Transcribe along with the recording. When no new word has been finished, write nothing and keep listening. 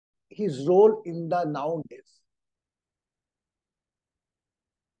his role in the nowadays.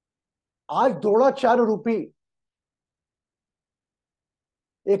 आज द्रोणाचार्य रूपी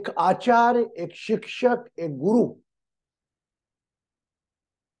एक आचार्य, एक शिक्षक, एक गुरु,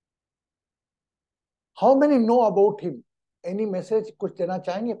 how many know about him? Any message कुछ देना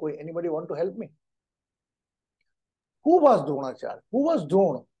चाहेंगे कोई? Anybody want to help me? Who was Dronacharya? Who was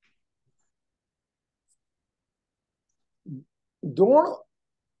Drona? Drona,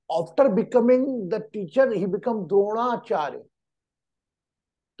 after becoming the teacher, he became Dronacharya.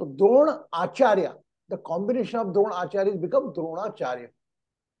 So Dronacharya, the combination of Dronacharyas become Dronacharya.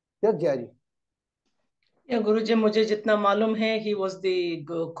 Yes, Jayaji. Yeah, Guruji, मुझे जितना मालूम है, he was the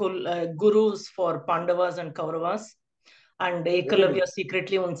gurus for Pandavas and Kauravas, and Ekalavya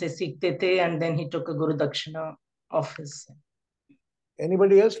secretly उनसे सीखते थे, and then he took a Guru Dakshina of his.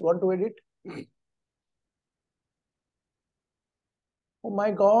 Anybody else want to edit? Oh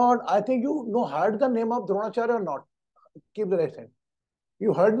my God, I think you know heard the name of Dronacharya or not? Keep the right hand.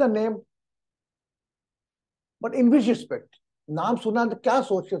 You heard the name, but in which respect? नाम सुना तो क्या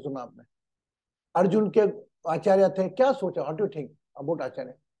सोच के सुना आपने? अर्जुन के आचार्य थे, क्या सोचा? What do you think about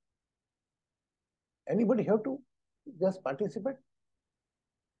Acharya? Anybody have to just participate?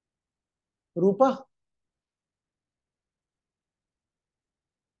 रूपा?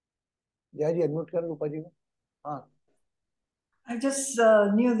 जय जी अनम्यूट कर रूपा जी को. हाँ. I just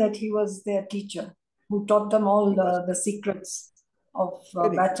knew that he was their teacher who taught them all the secrets of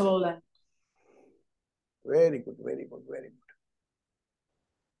battle. And very good, very good, very good.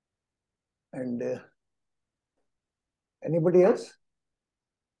 And anybody else?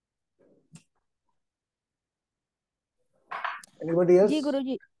 Anybody else? जी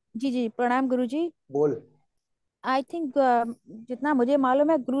गुरुजी, जी प्रणाम गुरुजी. बोल. I think जितना मुझे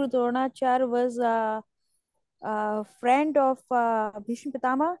मालूम है, गुरु Dronacharya was a friend of Bhishma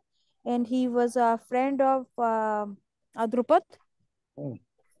Pitama, and he was a friend of Drupad,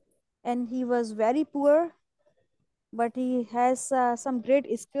 and he was very poor, but he has some great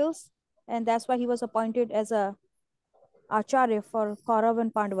skills, and that's why he was appointed as a acharya for Kaurav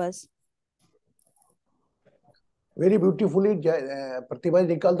and Pandavas. Very beautifully, Pratibha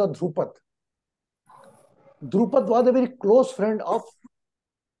recalled the Drupad. Drupad was a very close friend of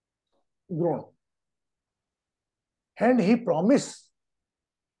Drona. And he promised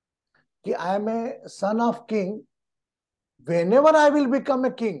that I am a son of king. Whenever I will become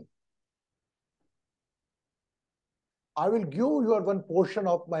a king, I will give you one portion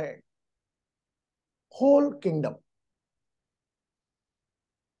of my whole kingdom.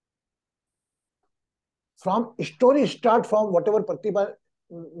 From story start from whatever Pratibha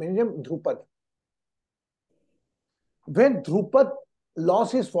mentioned Drupad. When Drupad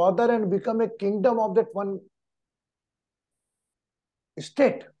lost his father and become a kingdom of that one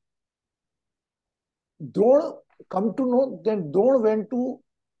state, Drona come to know, then Drona went to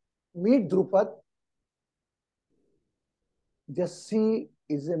meet Drupad. Just see,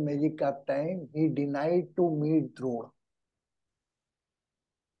 is a magic of time. He denied to meet Drona.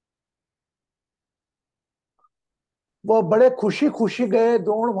 वो बड़े खुशी खुशी गए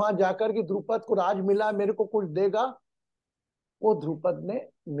द्रोण वहां जाकर कि द्रुपद को राज मिला, मेरे को कुछ देगा. वो द्रुपद ने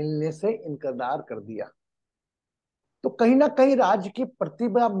मिलने से इनकार कर दिया. तो कहीं ना कहीं राज की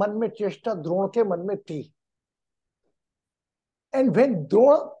प्रतिभा मन में, चेष्टा द्रोण के मन में थी. And when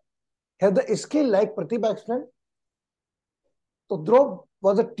Drona had the skill like Pratibha explain, तो Drona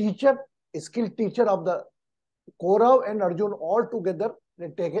was a teacher, skill teacher of the Kaurav and Arjuna all together. They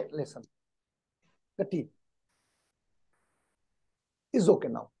take a lesson. The team is okay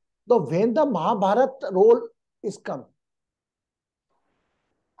now. So when the Mahabharata role is come,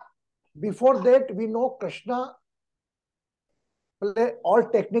 before that we know Krishna play all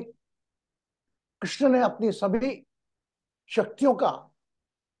technique. Krishna ने अपनी सभी शक्तियों का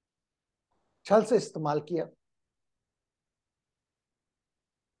छल से इस्तेमाल किया.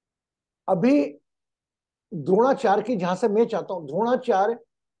 अभी द्रोणाचार्य की जहां से मैं चाहता हूं, द्रोणाचार्य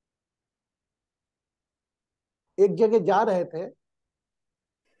एक जगह जा रहे थे,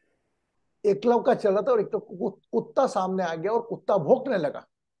 एकलव का चल रहा था और एक तो कुत्ता सामने आ गया और कुत्ता भौंकने लगा.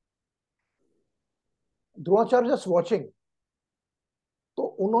 Dronacharya just watching. तो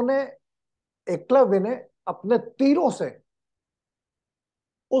उन्होंने, एकलव्य ने अपने तीरों से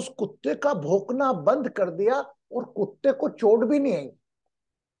उस कुत्ते का भौंकना बंद कर दिया और कुत्ते को चोट भी नहीं आई.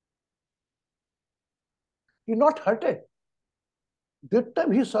 He not hurted. That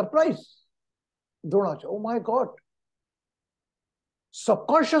time he surprised Dronacharya. Oh my God.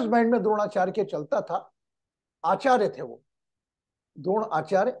 Subconscious mind में द्रोणाचार्य के चलता था. आचार्य थे वो, द्रोण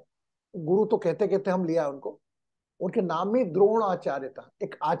आचार्य. गुरु तो कहते कहते हम लिया उनको. उनके नाम में द्रोणाचार्य था।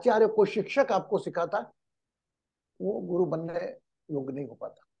 एक आचार्य को शिक्षक आपको सिखाता, वो गुरु बनने योग्य नहीं हो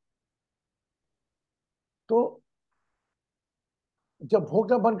पाता। तो जब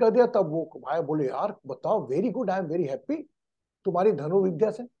भोगना बंद कर दिया तब वो भाई बोले, यार बताओ, very good, I am very happy तुम्हारी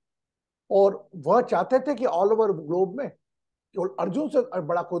धनुर्विद्या से। और वह चाहते थे कि ऑल ओवर ग्लोब में केवल अर्जुन से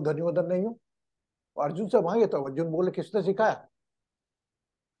बड़ा कोई धनुर्धर नहीं हो। अर्जुन से मांगे तो अर्जुन बोले, किसने सिखाया?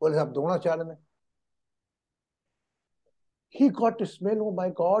 बोले साहब द्रोणाचार्य ने। He got smell, oh my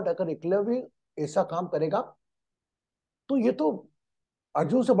God, अगर एकलव्य ऐसा काम करेगा तो ये तो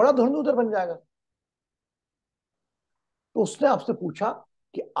अर्जुन से बड़ा धनुर्धर बन जाएगा। तो उसने आपसे पूछा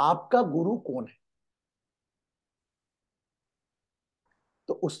कि आपका गुरु कौन है?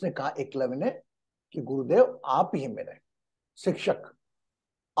 तो उसने कहा एकलव्य ने कि गुरुदेव आप ही मेरे शिक्षक,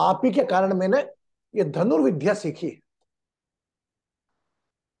 आप ही के कारण मैंने ये धनुर्विद्या सीखी।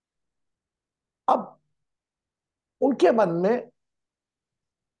 अब उनके मन में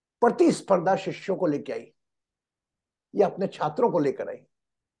प्रतिस्पर्धा शिष्यों को लेकर आई या अपने छात्रों को लेकर आई।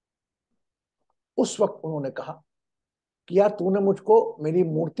 उस वक्त उन्होंने कहा कि यार तूने मुझको मेरी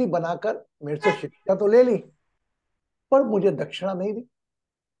मूर्ति बनाकर मेरे से शिक्षा तो ले ली, पर मुझे दक्षिणा नहीं दी।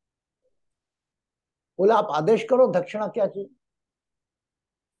 बोला आप आदेश करो, दक्षिणा क्या चाहिए?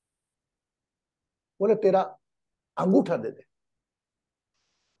 बोले तेरा अंगूठा दे दे।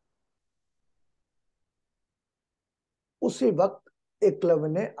 उसी वक्त एकलव्य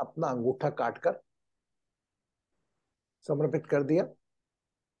ने अपना अंगूठा काटकर समर्पित कर दिया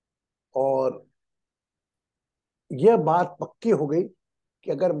और यह बात पक्की हो गई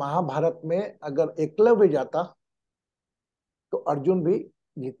कि अगर महाभारत में अगर एकलव्य जाता तो अर्जुन भी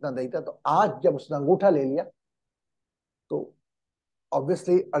जीतना नहीं था। तो आज जब उसने अंगूठा ले लिया तो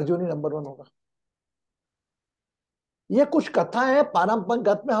ऑब्वियसली अर्जुन ही नंबर 1 होगा। ये कुछ कथा है पारंपरिक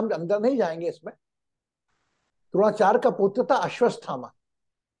गत में, हम अंदर नहीं जाएंगे इसमें। द्रोणाचार्य का पुत्र था अश्वत्थामा।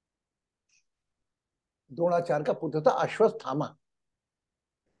 द्रोणाचार्य का पुत्र था अश्वत्थामा।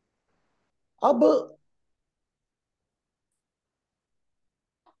 अब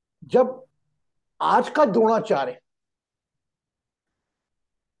जब आज का द्रोणाचार्य,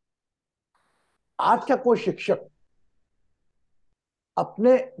 आज का कोई शिक्षक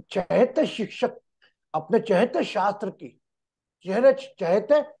अपने चहेते शिक्षक, अपने चहेते शास्त्र की,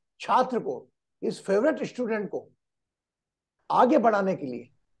 चहेते छात्र को, इस फेवरेट स्टूडेंट को आगे बढ़ाने के लिए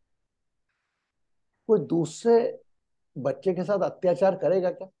कोई दूसरे बच्चे के साथ अत्याचार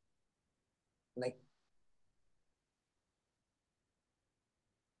करेगा क्या? नहीं।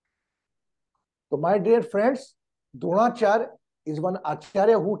 तो my dear friends, Dronacharya is one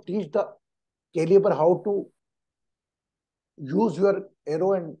Acharya who teach the caliber how to use your arrow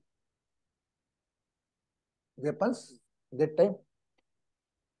and weapons that time.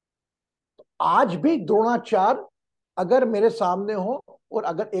 आज भी द्रोणाचार्य अगर मेरे सामने हो और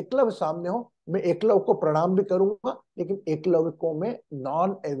अगर एकलव्य सामने हो, मैं एकलव्य को प्रणाम भी करूंगा, लेकिन एकलव्य को मैं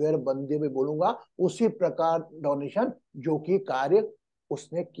नॉन अवेयर बंदे में बोलूंगा, उसी प्रकार डोनेशन जो कि कार्य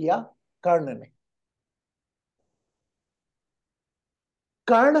उसने किया कर्ण ने।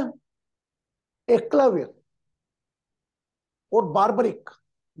 कर्ण, एकलव्य और बार्बरिक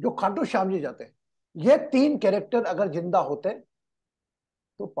जो खाटू श्याम जी जाते हैं, ये 3 कैरेक्टर अगर जिंदा होते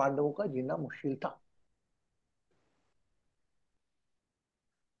तो पांडवों का जीना मुश्किल था।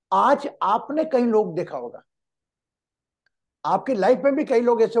 आज आपने कई लोग देखा होगा, आपकी लाइफ में भी कई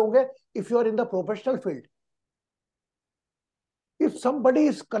लोग ऐसे होंगे, if you are in the professional field, if somebody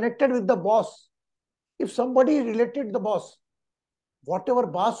is connected with the boss, if somebody is related to the boss, whatever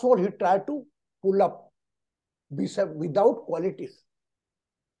boss role he try to pull up without qualities,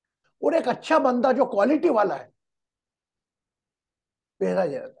 और एक अच्छा बंदा जो quality वाला है पहरा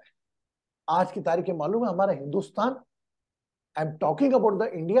जाता है। आज की तारीख में मालूम है हमारा Hindustan, I am talking about the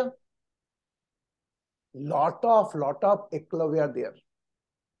India, lot of eklavya are there.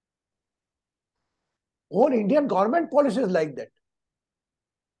 Whole Indian government policy is like that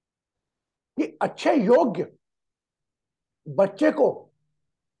कि अच्छे योग्य बच्चे को,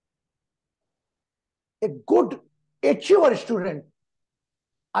 a good achiever student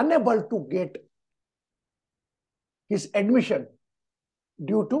unable to get his admission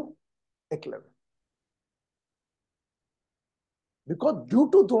due to eklavya, because due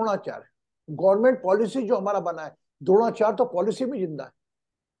to Dronacharya. Government policy जो हमारा बना है, द्रोणाचार्य तो पॉलिसी में जिंदा है।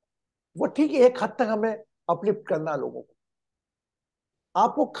 वो ठीक है, एक हद तक हमें अपलिफ्ट करना है लोगों को।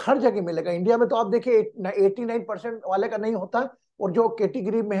 आपको हर जगह मिलेगा। इंडिया में तो आप देखिए 89% वाले का नहीं होता है, और जो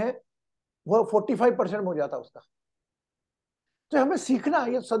कैटेगरी में है वो 45% हो जाता है उसका। तो हमें सीखना,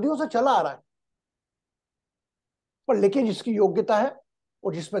 ये सदियों से चला आ रहा है। पर लेकिन जिसकी योग्यता है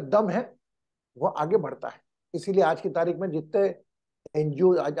और जिसमें दम है वो आगे बढ़ता है। इसीलिए आज की तारीख में जितने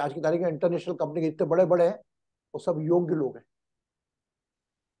एनजीओ, आज की तारीख में इंटरनेशनल कंपनी जितने बड़े बड़े हैं वो सब योग्य लोग हैं,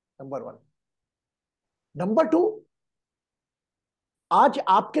 नंबर 1। नंबर 2, आज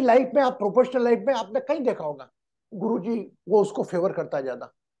आपके लाइफ में, आप प्रोफेशनल लाइफ में आपने कहीं देखा होगा गुरुजी वो उसको फेवर करता है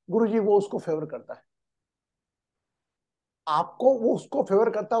ज्यादा, गुरुजी वो उसको फेवर करता है। आपको वो उसको फेवर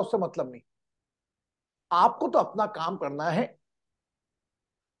करता है उससे मतलब नहीं, आपको तो अपना काम करना है।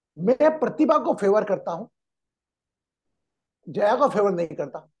 मैं प्रतिभा को फेवर करता हूं, जया को फेवर नहीं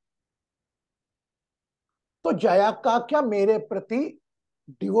करता। तो जया का क्या मेरे प्रति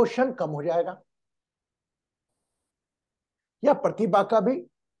डिवोशन कम हो जाएगा, या प्रतिभा का भी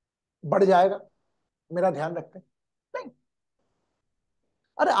बढ़ जाएगा? मेरा ध्यान रखते हैं नहीं।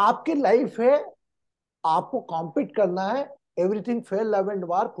 अरे आपकी लाइफ है, आपको कॉम्पीट करना है, everything fair love and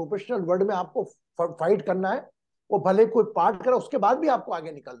war, professional world में आपको फाइट करना है। वो भले कोई पार्ट करे उसके बाद भी आपको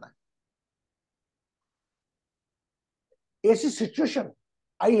आगे निकलना है। ऐसी सिचुएशन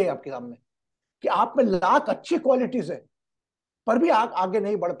आई है आपके सामने कि आप में लाख अच्छी क्वालिटीज है पर भी आप आगे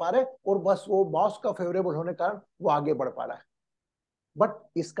नहीं बढ़ पा रहे, और बस वो बॉस का फेवरेबल होने के कारण वो आगे बढ़ पा रहा है। बट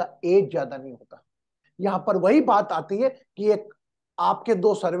इसका एज ज्यादा नहीं होता। यहां पर वही बात आती है कि एक आपके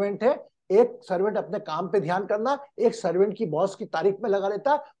 2 सर्वेंट है, एक सर्वेंट अपने काम पे ध्यान करना, एक सर्वेंट की बॉस की तारीफ में लगा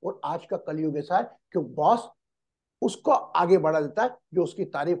देता है। और आज का कलयुग ऐसा है कि बॉस उसको आगे बढ़ा देता है, जो उसकी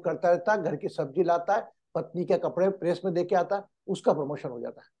तारीफ करता रहता है, घर की सब्जी लाता है, पत्नी के कपड़े प्रेस में देके आता है, उसका प्रमोशन हो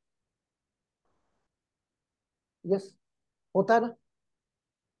जाता है। यस, होता है ना।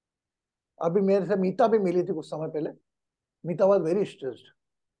 अभी मेरे से मीता भी मिली थी कुछ समय पहले। मीता was very stressed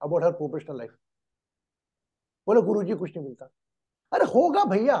about her professional life. बोले गुरुजी कुछ नहीं मिलता। अरे होगा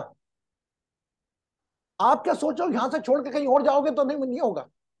भैया, आप क्या सोचो यहां से छोड़ के कहीं और जाओगे तो नहीं होगा।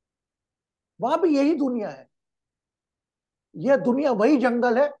 वहां भी यही दुनिया है। यह दुनिया वही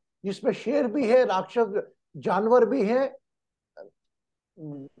जंगल है जिसमें शेर भी है, राक्षस जानवर भी है,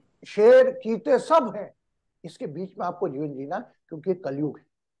 शेर चीते सब हैं। इसके बीच में आपको जीवन जीना, क्योंकि कलयुग है।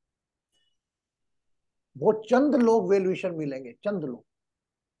 वो चंद लोग वैल्यूएशन मिलेंगे, चंद लोग।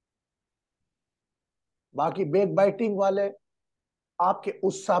 बाकी बैक बाइटिंग वाले, आपके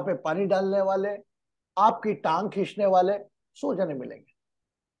उत्साह पे पानी डालने वाले, आपकी टांग खींचने वाले 100 जने मिलेंगे।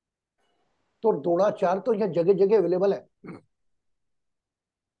 तो द्रोणाचार्य तो यह जगह जगह अवेलेबल है।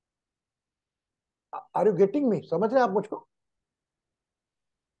 Are you getting me? समझ रहे हैं आप मुझको?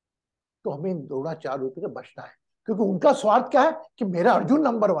 तो हमें इन द्रोणाचार्य रूप से बचना है, क्योंकि उनका स्वार्थ क्या है कि मेरा अर्जुन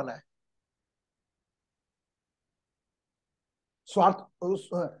नंबर 1 है। स्वार्थ,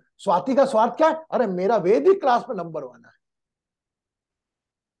 स्वाति का स्वार्थ क्या है? अरे मेरा वेद ही क्लास में नंबर 1 है।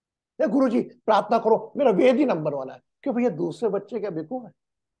 या गुरुजी प्रार्थना करो मेरा वेद ही नंबर 1 है। क्यों भैया, दूसरे बच्चे क्या बेवकूफ है?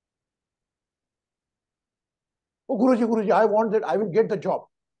 ओ गुरुजी, गुरुजी I want that, I will get the job,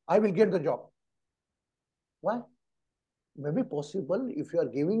 I will get the job. Why? Maybe possible if you are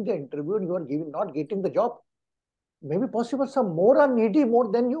giving the interview and you are giving not getting the job, maybe possible some more are needy more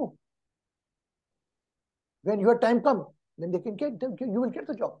than you. When your time come, then they can get them, you will get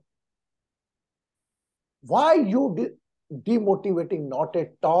the job. Why you demotivating? Not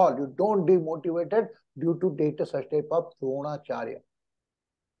at all. You don't demotivated due to data step of Dronacharya.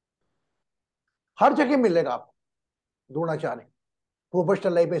 हर जगह मिलेगा आपको Dronacharya,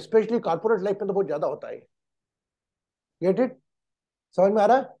 professional life में, specially corporate life में तो बहुत ज्यादा होता है। Get it? समझ में आ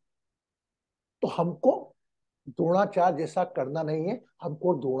रहा है? तो हमको द्रोणाचार्य जैसा करना नहीं है,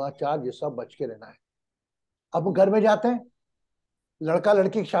 हमको द्रोणाचार्य जैसा बच के रहना है। अब घर में जाते हैं, लड़का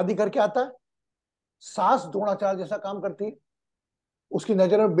लड़की की शादी करके आता है, सास द्रोणाचार्य जैसा काम करती है। उसकी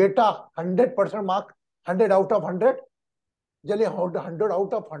नजर में बेटा 100% मार्क, 100 आउट ऑफ 100, चलिए 100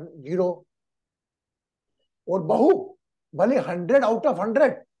 आउट ऑफ 0। और बहू भले 100 आउट ऑफ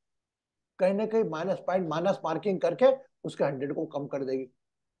 100, कहीं ना कहीं माइनस पॉइंट, माइनस मार्किंग करके उसके 100 को कम कर देगी।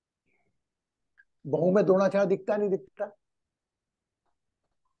 बहू में द्रोणाचार्य दिखता नहीं दिखता?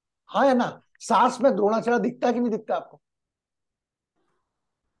 हाँ है ना? सास में द्रोणाचार्य दिखता कि नहीं दिखता आपको?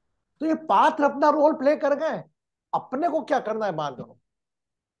 तो ये पात्र अपना रोल प्ले कर गए, अपने को क्या करना है बात करो।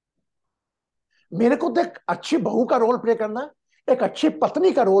 मेरे को तो एक अच्छी बहू का रोल प्ले करना है, एक अच्छी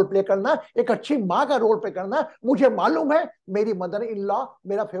पत्नी का रोल प्ले करना, एक अच्छी माँ का रोल प्ले करना। मुझे मालूम है मेरी मदर इन लॉ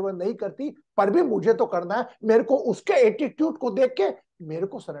मेरा फेवर नहीं करती, पर भी मुझे तो करना है। मेरे को उसके एटीट्यूड को देख के मेरे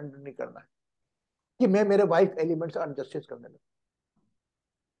को सरेंडर नहीं करना है कि मैं मेरे वाइफ एलिमेंट से अनजस्टिस करने लगा।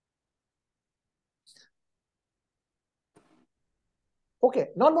 ओके,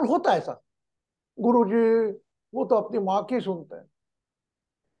 नॉर्मल होता है ऐसा। गुरुजी वो तो अपनी माँ की सुनते हैं,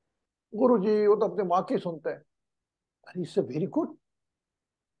 गुरुजी वो तो अपनी माँ की सुनते हैं। अरे इससे वेरी गुड,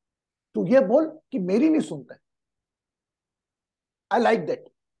 तू ये बोल कि मेरी नहीं सुनते। I like that.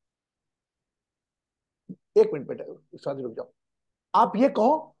 एक मिनट बेटा, साथ रुक जाओ। आप ये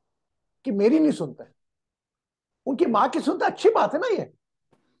कहो कि मेरी नहीं सुनते, उनकी माँ की सुनते, अच्छी बात है ना ये।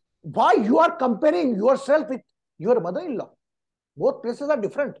 Why you are comparing yourself with your mother-in-law? Both places are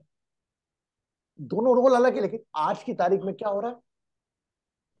different. दोनों रोल अलग है, लेकिन आज की तारीख में क्या हो रहा है,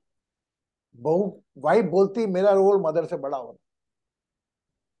 बहू वाइफ बोलती मेरा रोल मदर से बड़ा होना,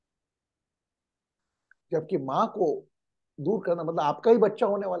 जबकि माँ को दूर करना मतलब आपका ही बच्चा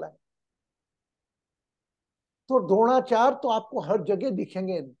होने वाला है। तो द्रोणाचार्य तो आपको हर जगह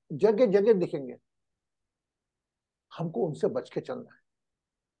दिखेंगे, जगह जगह दिखेंगे। हमको उनसे बच के चलना है,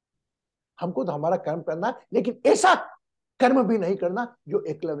 हमको तो हमारा कर्म करना है, लेकिन ऐसा कर्म भी नहीं करना जो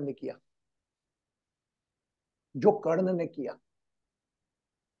एकलव्य ने किया, जो कर्ण ने किया।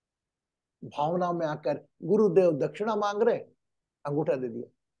 भावना में आकर गुरुदेव दक्षिणा मांग रहे, अंगूठा दे दिया।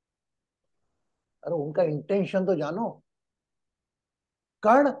 अरे उनका इंटेंशन तो जानो।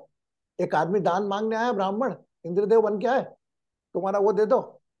 कर्ण, एक आदमी दान मांगने आया, ब्राह्मण इंद्रदेव बन के आए, तुम्हारा वो दे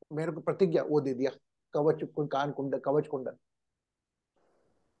दो, मेरे को प्रतिज्ञा, वो दे दिया, कवच कान कुंडल, कवच कुंडल।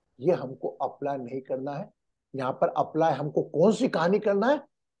 ये हमको अप्लाई नहीं करना है। यहाँ पर अप्लाई हमको कौन सी कहानी करना है,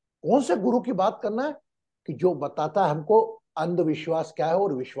 कौन से गुरु की बात करना है, कि जो बताता है हमको अंधविश्वास क्या है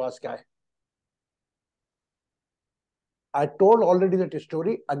और विश्वास क्या है। I told already that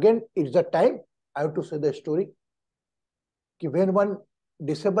story. Again, it's the time I have to say the story. कि when one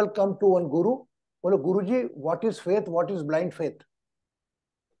disabled come to one guru, बोलो गुरुजी, what is faith, what is blind faith?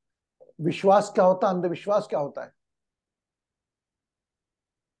 विश्वास क्या होता है, अंधविश्वास क्या होता है?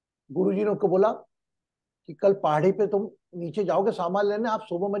 गुरुजी ने उनको बोला कि कल पहाड़ी पे तुम नीचे जाओगे सामान लेने, आप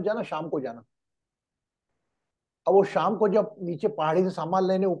सुबह मत जाना, शाम को जाना। अब वो शाम को जब नीचे पहाड़ी से सामान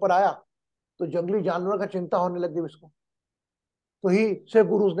लेने ऊपर आया, तो जंगली जानवरों का चिंता होने लगी उसको। तो ही से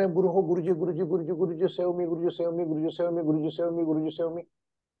गुरुज ने, गुरु हो गुरुजी, गुरुजी गुरुजी, गुरुजी save me, Guruji save me, Guruji save me, Guruji save me, Guruji save me.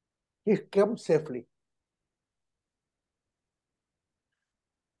 He came safely.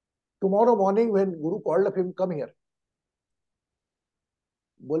 Tomorrow morning when Guru called up him, come here.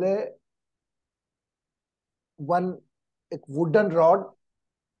 बोले one एक wooden rod,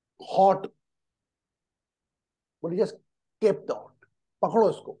 hot. बोले just keep the rod, पकड़ो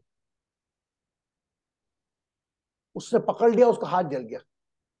इसको। उसने पकड़ लिया, उसका हाथ जल गया।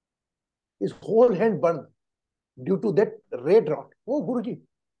 His whole hand burned due to that red rod. Oh Guruji,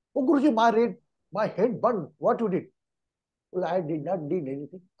 my hand burned. What you did? Well, I did not do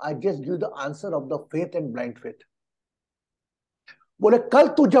anything. I just give the answer of the faith and blind faith. बोले कल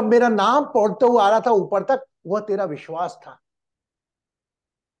तू जब मेरा नाम पढ़ते हुए आ रहा था ऊपर तक, वह तेरा विश्वास था,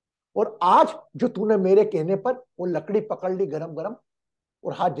 और आज जो तूने मेरे कहने पर वो लकड़ी पकड़ ली गरम गरम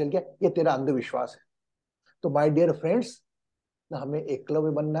और हाथ जल गया, ये तेरा अंधविश्वास है। तो माय डियर फ्रेंड्स, ना हमें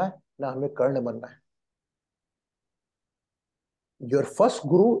एकलव्य बनना है, ना हमें कर्ण बनना है। Your first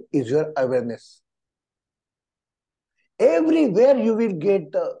Guru is your awareness. Everywhere you will get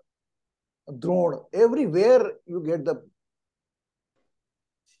the Drona, everywhere you get the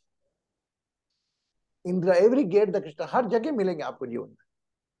Indra, every get the Krishna, हर जगह मिलेंगे आपको जीवन में।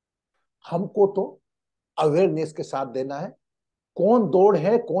 हमको तो अवेयरनेस के साथ देना है, कौन दौड़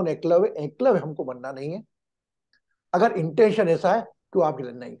है, कौन एकलव्य। एकलव्य हमको बनना नहीं है। अगर इंटेंशन ऐसा है तो आपके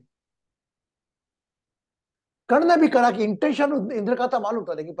लिए नहीं। कर्ण ने भी करा कि इंटेंशन इंद्र का था, मालूम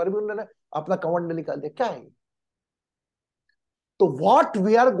था, लेकिन पर भी उन्होंने अपना कमंड निकाल दिया। क्या है? तो what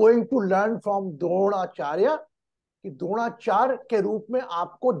we are going to learn from Dronacharya, कि द्रोणाचार्य के रूप में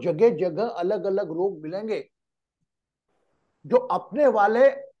आपको जगह जगह अलग अलग लोग मिलेंगे, जो अपने वाले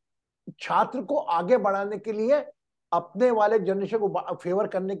छात्र को आगे बढ़ाने के लिए, अपने वाले जनरेशन को फेवर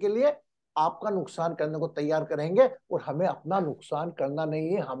करने के लिए आपका नुकसान करने को तैयार करेंगे, और हमें अपना नुकसान करना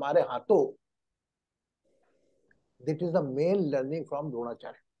नहीं है हमारे हाथों। That is the main learning from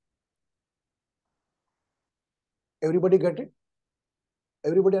Dronacharya. Everybody get it?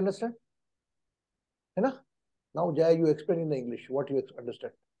 Everybody understand? है ना? Now Jaya, you explain in the English what you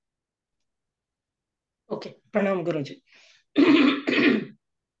understand. Okay, Pranam Guruji.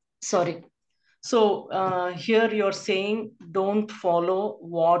 Sorry. So here you're saying don't follow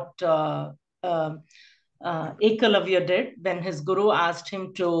what Ekalavya did when his guru asked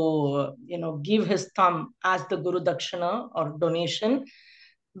him to, give his thumb as the Guru Dakshina or donation,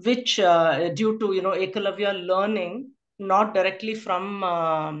 which due to, Ekalavya learning not directly from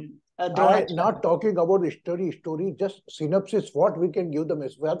I'm not talking about the story, just synopsis, what we can give the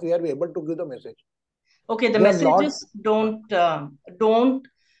message, what we are able to give the message. Okay, the message is don't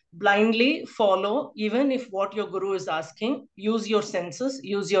blindly follow, even if what your guru is asking. Use your senses,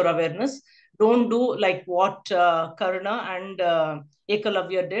 use your awareness. Don't do like what Karna and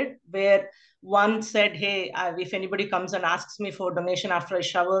Ekalavya did, where One said, hey, if anybody comes and asks me for donation after I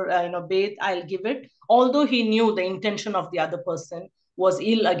shower, bathe, I'll give it, although he knew the intention of the other person was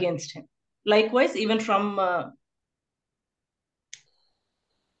ill against him. Likewise, even from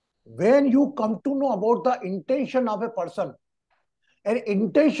when you come to know about the intention of a person, and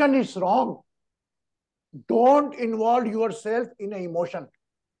intention is wrong, don't involve yourself in an emotion.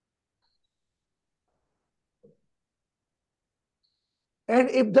 And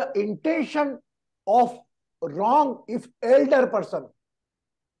if the intention of wrong, if elder person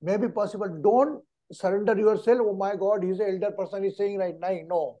may be possible, don't surrender yourself. Oh my God, he's an elder person, he's saying right now.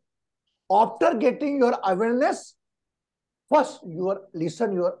 No. After getting your awareness, first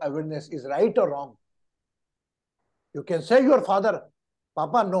listen your awareness is right or wrong. You can say your father,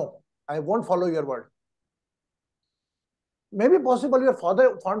 Papa, no, I won't follow your word. Maybe possible your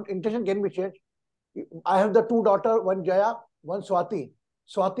father intention can be changed. I have the two daughters, one Jaya, one Swati.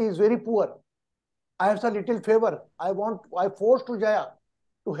 Swati is very poor. I have some little favor. I forced to Jaya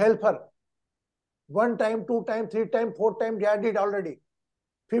to help her. One time, two time, three time, four time, Jaya did already.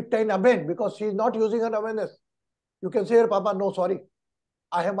 Fifth time again, because she is not using her awareness. You can say, Papa, no, sorry.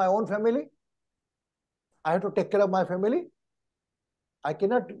 I have my own family. I have to take care of my family. I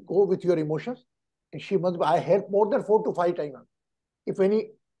cannot go with your emotions. And she must be, I help more than 4 to 5 times. If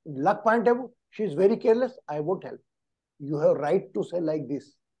any luck point have, she is very careless, I won't help. You have right to say like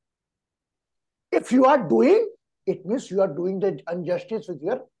this. If you are doing, it means you are doing the injustice with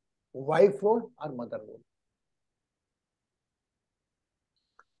your wife role or mother role.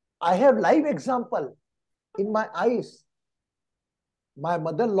 I have live example in my eyes. My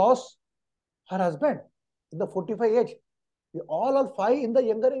mother lost her husband in the 45 age. We all are 5 in the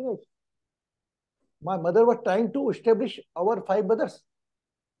younger age. My mother was trying to establish our 5 brothers.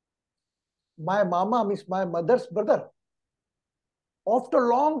 My mama means my mother's brother. After a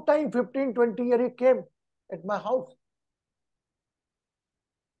long time, 15, 20 years, he came at my house.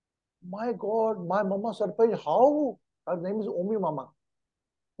 My God, my mama surprised. How? Her name is Omi Mama.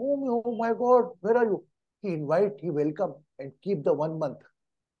 Omi, oh my God, where are you? He welcome and keep the 1 month.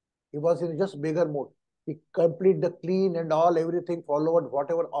 He was in just bigger mode. He complete the clean and all, everything followed,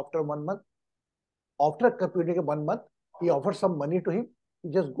 whatever after 1 month. After completing 1 month, he offered some money to him.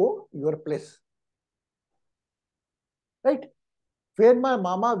 He just go your place. Right? When my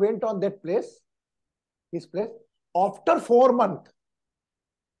mama went on that place, his place, after 4 months,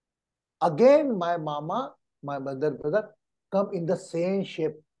 again my mama, my mother, brother, come in the same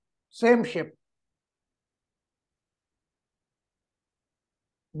shape. Same shape.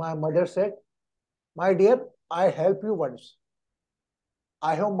 My mother said, my dear, I help you once.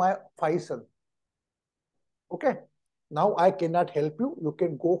 I have my 5 sons. Okay? Now I cannot help you. You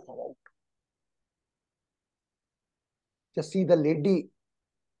can go out. Just see the lady,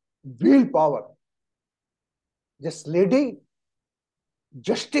 willpower. Just lady,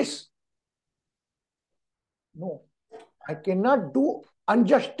 justice. No, I cannot do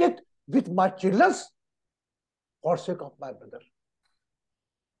injustice with my children for sake of my brother.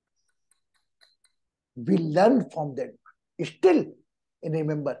 We learn from them. Still,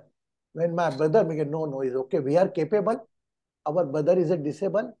 remember, when my brother, no, it's okay. We are capable. Our brother is a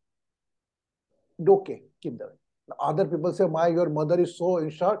disabled. Okay, keep that. Other people say, your mother is so in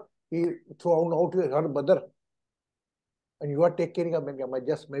short, he thrown out her brother. And you are taking care of me.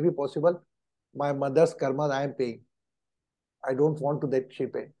 Just maybe possible. My mother's karma I am paying. I don't want to that she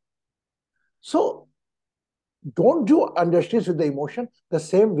pay. So, don't you understand with the emotion? The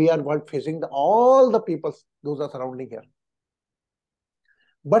same we are facing all the people, those are surrounding here.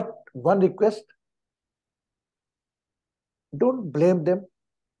 But one request, don't blame them.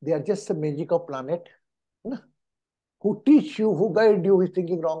 They are just the magic of planet. Who teach you, who guide you, who is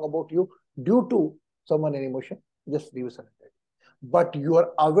thinking wrong about you due to someone in emotion. Just leave it. But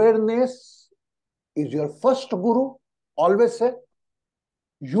your awareness is your first guru. Always say,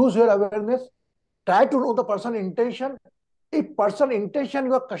 use your awareness. Try to know the person's intention. If person intention,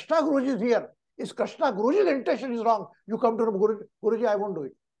 your KrishnaGuruji is here. If KrishnaGuruji's intention is wrong, you come to know, Guruji, I won't do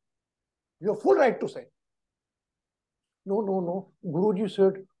it. You have full right to say. No. Guruji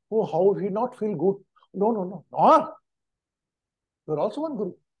said, oh, how he not feel good? No. You are also one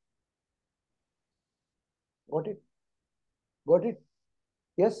Guru. Got it? Got it?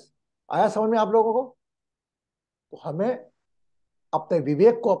 Yes? आया समझ में आप लोगों को? तो हमें अपने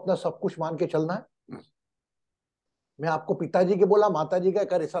विवेक को अपना सब कुछ मान के चलना है. मैं आपको पिताजी के बोला, माताजी का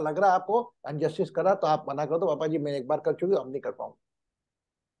कर ऐसा लग रहा है आपको अनजस्टिस करा तो आप मना कर दो, पापा जी मैं एक बार कर चुकी हूं, अब नहीं कर पाऊंगा.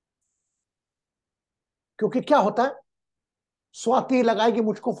 क्योंकि क्या होता है, स्वाति लगाएगी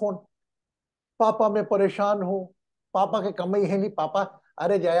मुझको फोन, पापा मैं परेशान हूं, पापा के कमाई है नहीं, पापा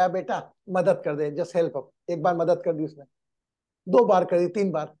अरे जया बेटा मदद कर दे, जस्ट हेल्प अप। एक बार मदद कर दी उसने, 2 बार कर दी,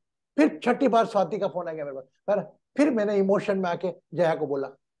 3 बार, फिर 6ठी बार स्वाति का फोन आ गया मेरे पास, पर फिर मैंने इमोशन में आके जया को बोला।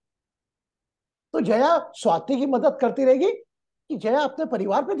 तो जया स्वाति की मदद करती रहेगी कि जया अपने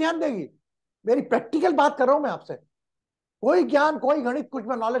परिवार पे ध्यान देगी? मेरी प्रैक्टिकल बात कर रहा हूं मैं आपसे, कोई ज्ञान, कोई गणित, कुछ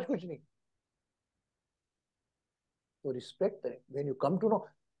में नॉलेज कुछ नहीं। तो रिस्पेक्ट करें when you come to know.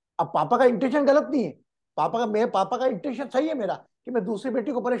 अब पापा का इंटेंशन गलत नहीं है, पापा का इंटेंशन सही है मेरा, कि मैं दूसरी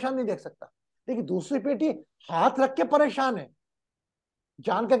बेटी को परेशान नहीं देख सकता, लेकिन दूसरी बेटी हाथ रख के परेशान है,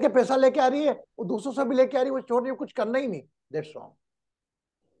 जान करके पैसा लेके आ रही है, वो दूसरों से भी लेके आ रही है, वो छोड़ रही है, कुछ करना ही नहीं। That's wrong.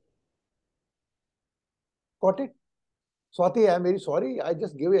 Got it? Swati, I am very sorry. I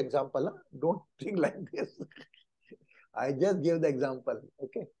just gave you example. Huh? Don't think like this. I just gave the example.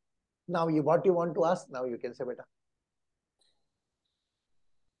 Okay. Now, what you want to ask? Now you can say, beta.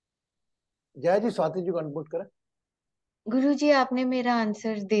 Jaya जी, स्वाति जी को unmute करें। गुरुजी, आपने मेरा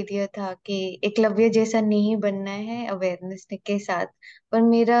answer दे दिया था कि एकलव्य जैसा नहीं बनना है अवेयरनेस के साथ। पर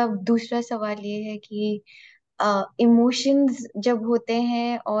मेरा दूसरा सवाल ये है कि इमोशंस जब होते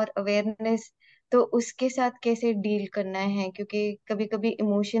हैं और अवेयरनेस, तो उसके साथ कैसे डील करना है, क्योंकि कभी कभी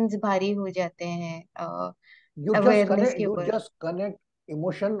इमोशंस भारी हो जाते हैं अवेयरनेस के यू ऊपर। जस्ट कनेक्ट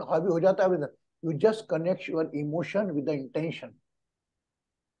इमोशन, हावी हो जाता है, you just connect your emotion with the intention.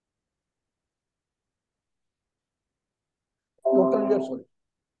 Total your sorry,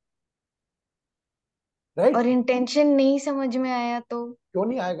 right? और इंटेंशन नहीं समझ में आया तो? क्यों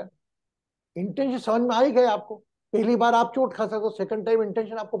नहीं आएगा? इंटेंशन समझ में आ ही गया आपको। पहली बार आप चोट खा सकते हो, सेकंड टाइम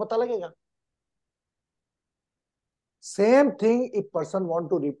इंटेंशन आपको पता लगेगा। Same thing if person want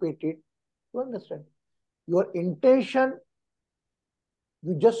to repeat it, you understand your intention,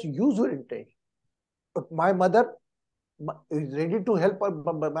 you just use your intention. But my mother is ready to help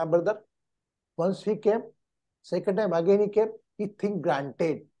my brother. Once he came, second time again he came, he think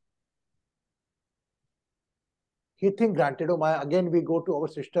granted. Oh my, again we go to our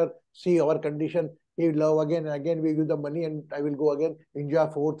sister, see our condition, he love again and again, we give the money and I will go again, enjoy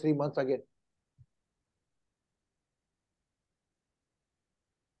 4-3 months again.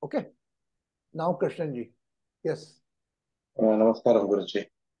 Okay. Now Krishna ji. Yes. Namaskaram, Guruji.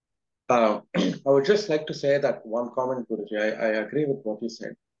 I would just like to say that one comment, Guruji. I agree with what you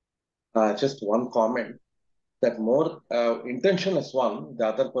said. Just one comment, that more intention is one, the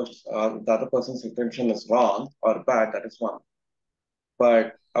other person's intention is wrong or bad, that is one.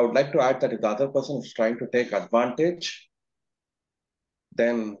 But I would like to add that if the other person is trying to take advantage,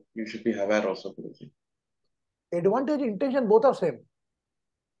 then you should be aware also, Guruji. Advantage, intention, both are same.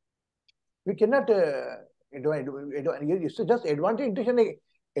 We cannot it's just advantage, intention.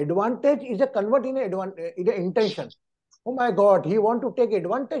 Advantage is a convert in a intention. Oh my God, he want to take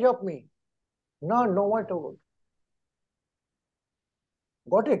advantage of me. No one to.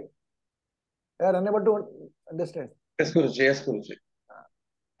 Got it? They are unable to understand. Yes, Guruji. Yes, Guruji.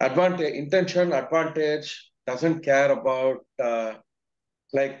 Advantage, intention, advantage, doesn't care about,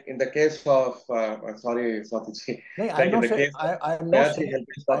 like in the case of, sorry, Swatiji. I'm not saying, I'm not saying.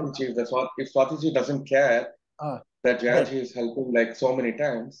 If Swatiji doesn't care that Jayaji is helping like so many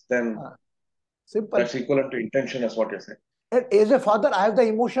times, then simple. That's equivalent to intention, is what you're saying. And as a father, I have the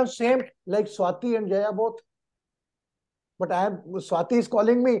emotion same like Swati and Jaya both. But Swati is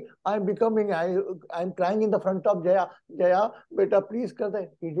calling me, I'm crying in the front of Jaya. Jaya, beta, please kar de.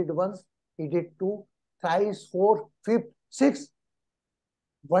 He did once, he did 2, thrice, 4, 5, 6.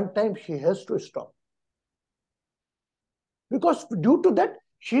 One time she has to stop. Because due to that,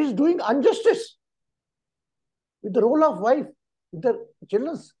 she is doing injustice with the role of wife, with the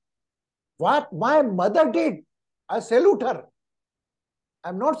children. What my mother did, I salute her.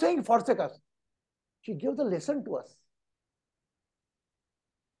 I'm not saying forsake us. She gave the lesson to us.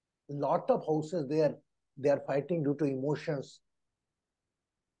 Lot of houses they are fighting due to emotions,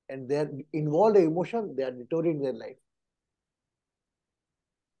 and they are involved in emotion, they are deteriorating their life.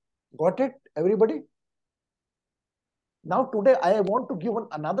 Got it, everybody? Now today I want to give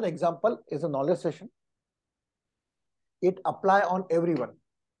another example as a knowledge session. It apply on everyone.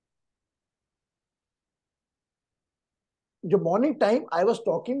 The morning time I was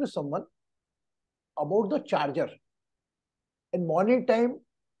talking to someone about the charger. In morning time,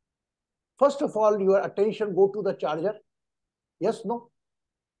 first of all, your attention go to the charger. Yes, no?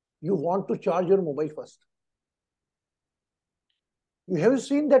 You want to charge your mobile first. You have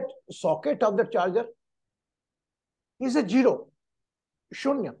seen that socket of the charger is a 0,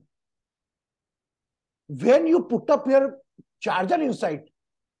 shunya. When you put up your charger inside,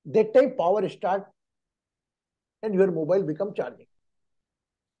 that time power start and your mobile become charging.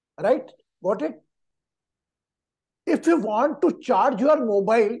 Right? Got it? If you want to charge your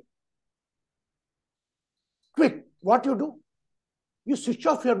mobile quick, what you do? You switch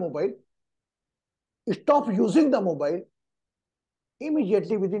off your mobile, stop using the mobile.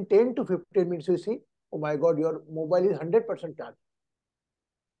 Immediately within 10 to 15 minutes, you see, oh my God, your mobile is 100% charged.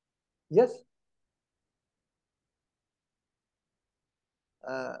 Yes.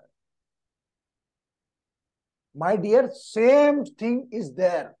 My dear, same thing is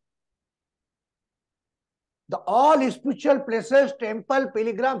there. The all spiritual places, temple,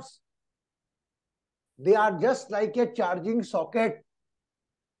 pilgrims, they are just like a charging socket.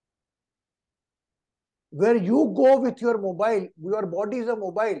 Where you go with your mobile, your body is a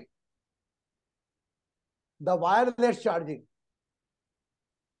mobile. The wireless charging.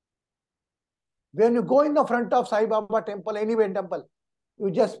 When you go in the front of Sai Baba temple, any temple,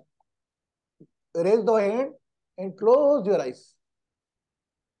 you just raise the hand and close your eyes.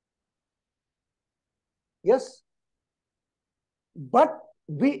 Yes. But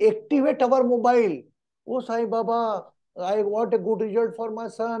we activate our mobile. Oh Sai Baba, I want a good result for my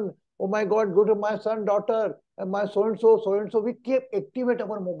son. Oh my God, good my son, daughter, and my so and so, so and so. We keep activate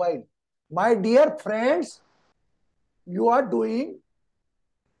our mobile. My dear friends, you are doing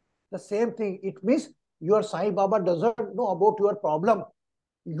the same thing. It means your Sai Baba doesn't know about your problem.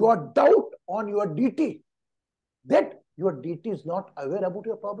 Your doubt on your deity, that your deity is not aware about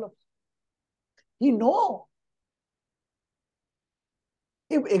your problems. He knows.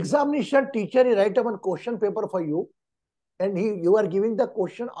 If examination teacher is write one question paper for you, and you are giving the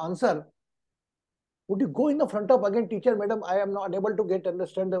question answer, would you go in the front of again teacher, madam, I am not able to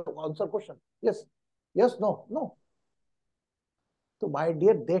understand the answer question? Yes. Yes, no, no. So my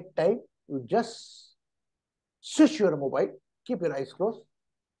dear, that time you just switch your mobile, keep your eyes closed.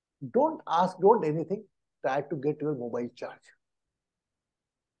 Don't ask, don't anything. Try to get your mobile charge.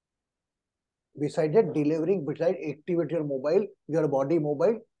 Besides that, delivering, besides activate your mobile, your body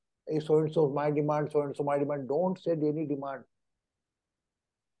mobile, so and so my demand, so and so my demand. Don't say any demand.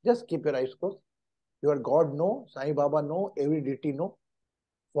 Just keep your eyes closed. Your God know, Sai Baba know, every deity know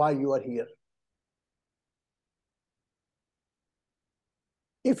why you are here.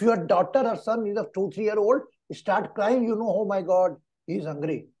 If your daughter or son is a 2-3-year-old, start crying, you know, oh my God, he is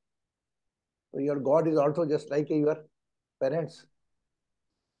hungry. So your God is also just like your parents.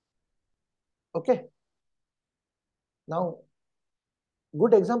 Okay. Now,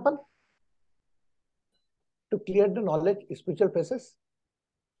 good example to clear the knowledge, spiritual places.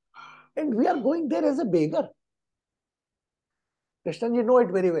 And we are going there as a beggar. Krishna, you know it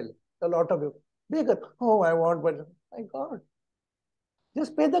very well. A lot of you. Beggar. Oh, I want, but my God.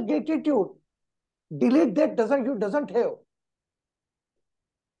 Just pay the gratitude. Delete that you doesn't have.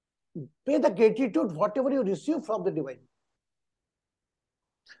 Pay the gratitude whatever you receive from the divine.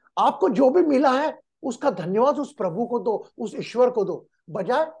 आपको जो भी मिला है उसका धन्यवाद उस प्रभु को दो, उस ईश्वर को दो,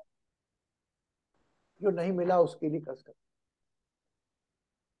 बजाय जो नहीं मिला उसके लिए कष्ट कर.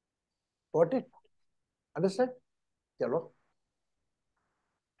 Got it? Understand? चलो.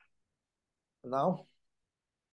 Now